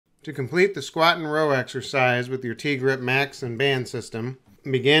To complete the squat and row exercise with your TGrip MAXX and band system,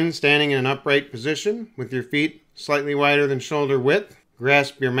 begin standing in an upright position with your feet slightly wider than shoulder width.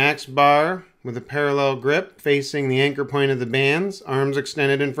 Grasp your MAXX bar with a parallel grip facing the anchor point of the bands, arms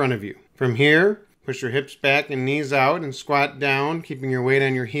extended in front of you. From here, push your hips back and knees out and squat down, keeping your weight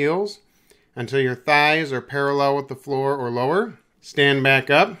on your heels until your thighs are parallel with the floor or lower. Stand back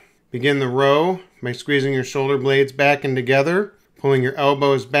up. Begin the row by squeezing your shoulder blades back and together, pulling your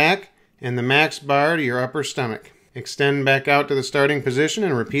elbows back and the MAXX bar to your upper stomach. Extend back out to the starting position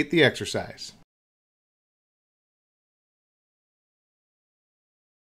and repeat the exercise.